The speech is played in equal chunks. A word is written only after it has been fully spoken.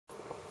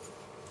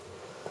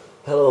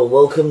Hello and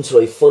welcome to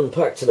a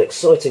fun-packed and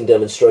exciting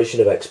demonstration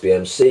of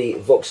XBMC,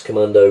 VOX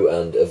Commando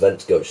and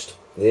Eventghost.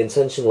 The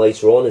intention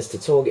later on is to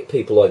target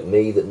people like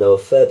me that know a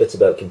fair bit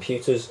about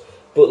computers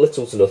but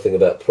little to nothing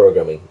about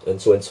programming, and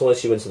to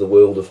entice you into the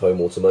world of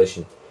home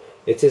automation.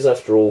 It is,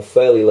 after all,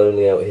 fairly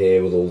lonely out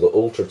here with all the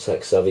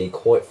ultra-tech savvy,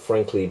 quite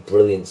frankly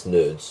brilliant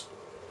nerds.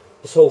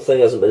 This whole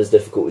thing hasn't been as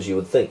difficult as you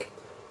would think.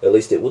 At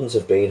least it wouldn't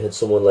have been had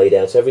someone laid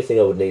out everything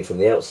I would need from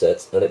the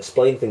outset and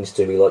explained things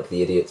to me like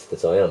the idiot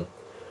that I am.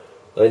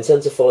 I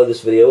intend to follow this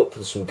video up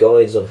with some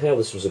guides on how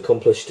this was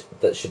accomplished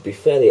that should be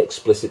fairly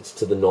explicit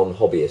to the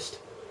non-hobbyist.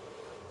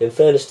 In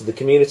fairness to the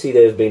community,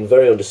 they have been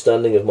very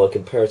understanding of my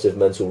comparative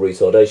mental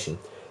retardation,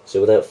 so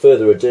without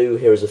further ado,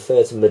 here is a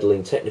fair to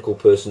middling technical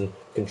person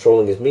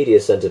controlling his media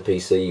center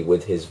PC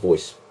with his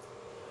voice.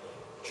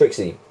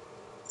 Trixie,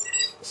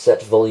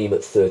 set volume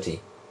at 30.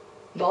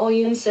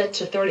 Volume set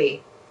to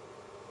 30.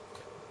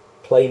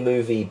 Play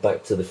movie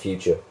Back to the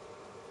Future.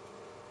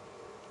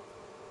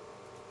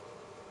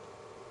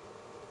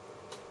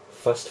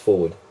 Fast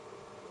forward,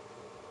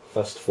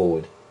 fast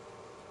forward,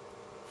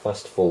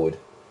 fast forward.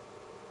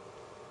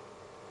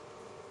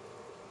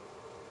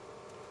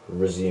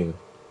 Resume.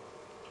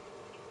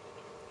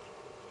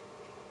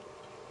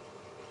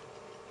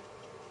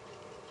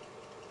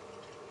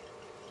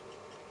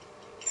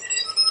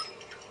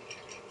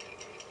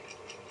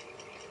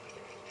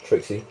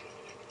 Trixie,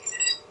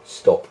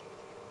 stop.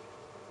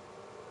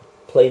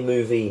 Play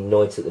movie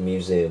Night at the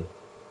Museum.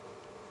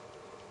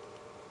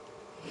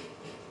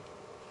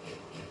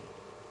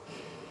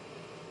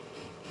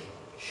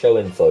 Show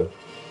info.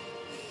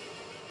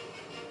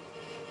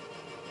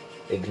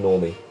 Ignore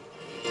me.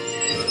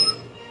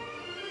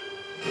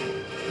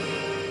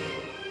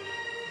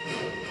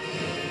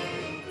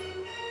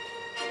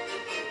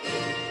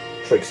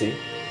 Trixie,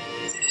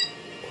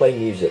 play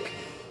music.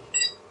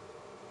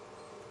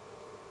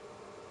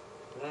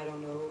 I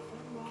don't know if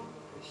I'm wrong,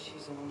 'cause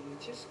she's only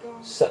just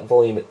gone. Set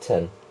volume at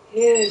 10.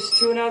 Here's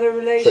to another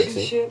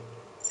relationship.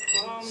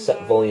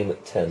 Set volume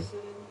at 10.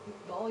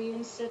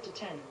 Volume set to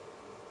 10.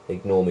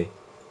 Ignore me.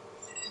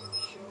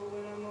 Sure,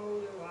 when I'm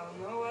older, I'll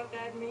know what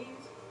that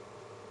means.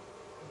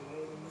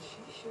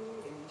 She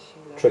showed and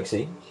she liked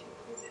Trixie, and she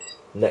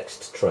could.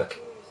 next track.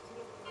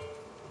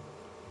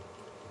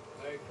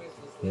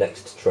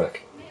 Next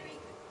track.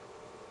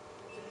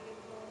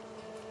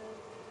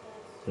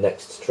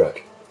 Next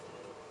track.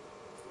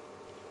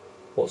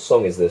 What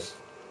song is this?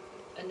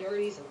 A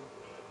nerdism.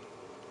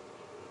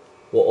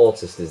 What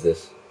artist is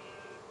this?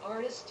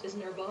 Artist is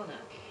Nirvana.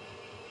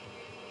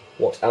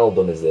 What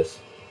album is this?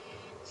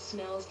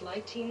 Smells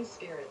like Teen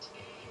Spirit.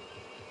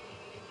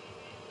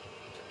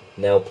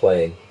 Now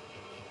playing.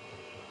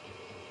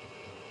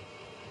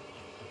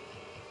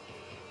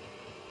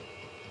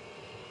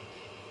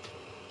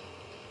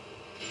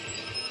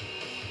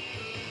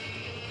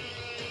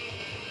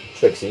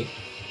 Trixie,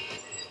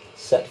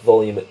 set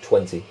volume at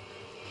 20.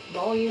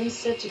 Volume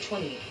set to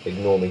 20.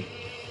 Ignore me.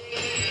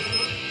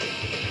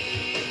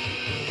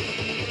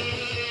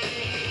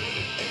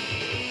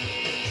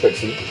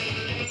 Trixie,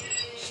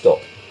 stop.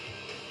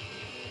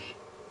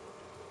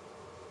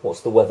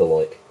 What's the weather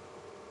like?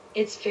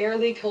 It's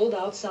fairly cold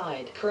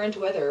outside. Current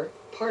weather,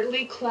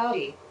 partly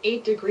cloudy,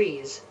 8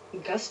 degrees.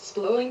 Gusts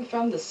blowing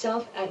from the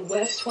south at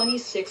west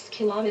 26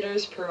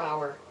 kilometers per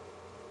hour.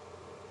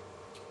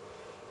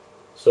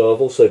 So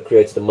I've also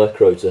created a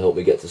macro to help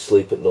me get to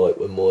sleep at night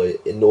when my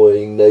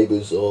annoying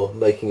neighbours are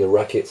making a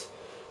racket,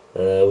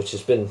 which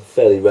has been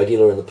fairly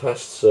regular in the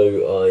past,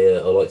 so I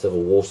like to have a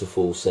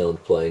waterfall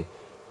sound playing,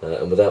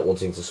 and without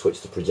wanting to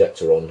switch the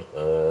projector on,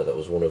 that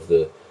was one of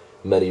the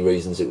many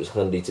reasons it was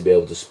handy to be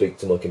able to speak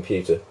to my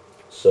computer.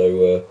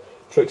 So,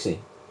 Trixie,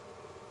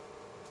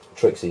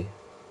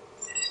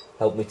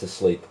 help me to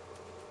sleep.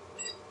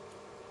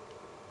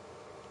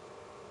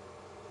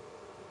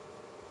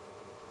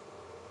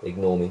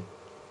 Ignore me.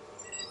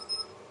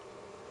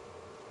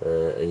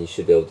 And you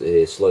should be able to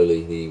hear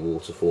slowly the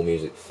waterfall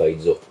music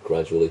fades up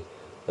gradually.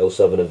 I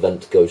also have an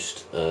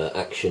Eventghost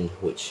action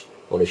which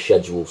on a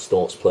schedule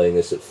starts playing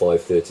this at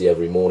 5:30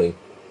 every morning,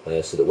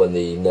 so that when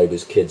the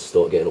neighbours' kids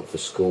start getting up for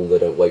school they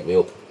don't wake me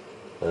up,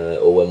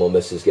 or when my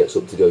missus gets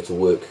up to go to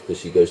work because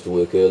she goes to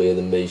work earlier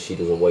than me, she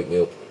doesn't wake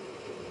me up.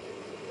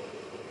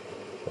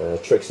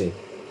 Trixie,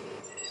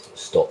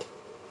 stop.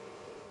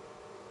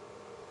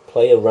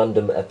 Play a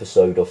random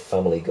episode of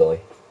Family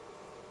Guy.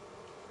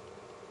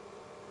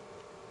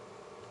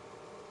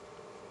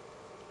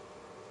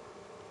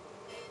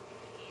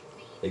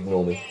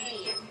 Ignore me.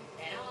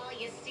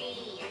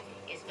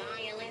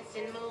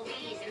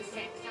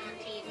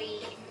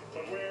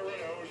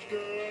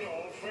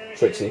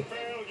 Trixie,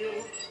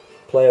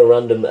 play a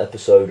random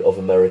episode of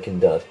American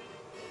Dad.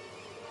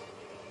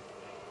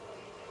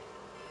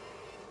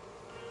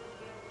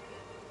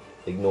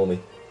 Ignore me.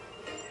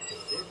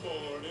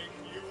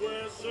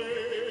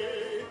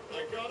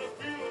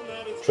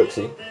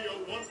 Trixie,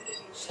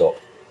 stop.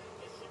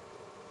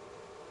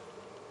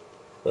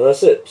 And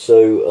that's it.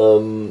 So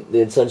the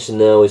intention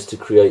now is to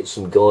create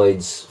some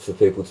guides for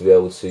people to be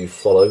able to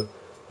follow.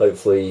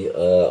 Hopefully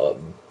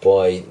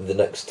by the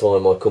next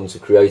time I come to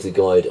create a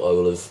guide, I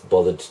will have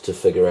bothered to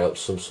figure out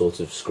some sort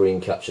of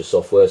screen capture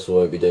software, so I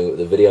won't be doing it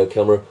with a video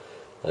camera.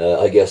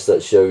 I guess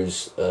that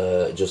shows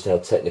just how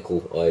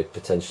technical I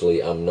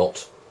potentially am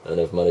not,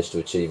 and I've managed to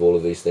achieve all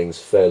of these things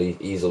fairly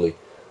easily.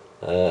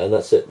 And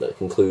that's it. That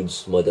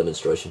concludes my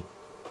demonstration.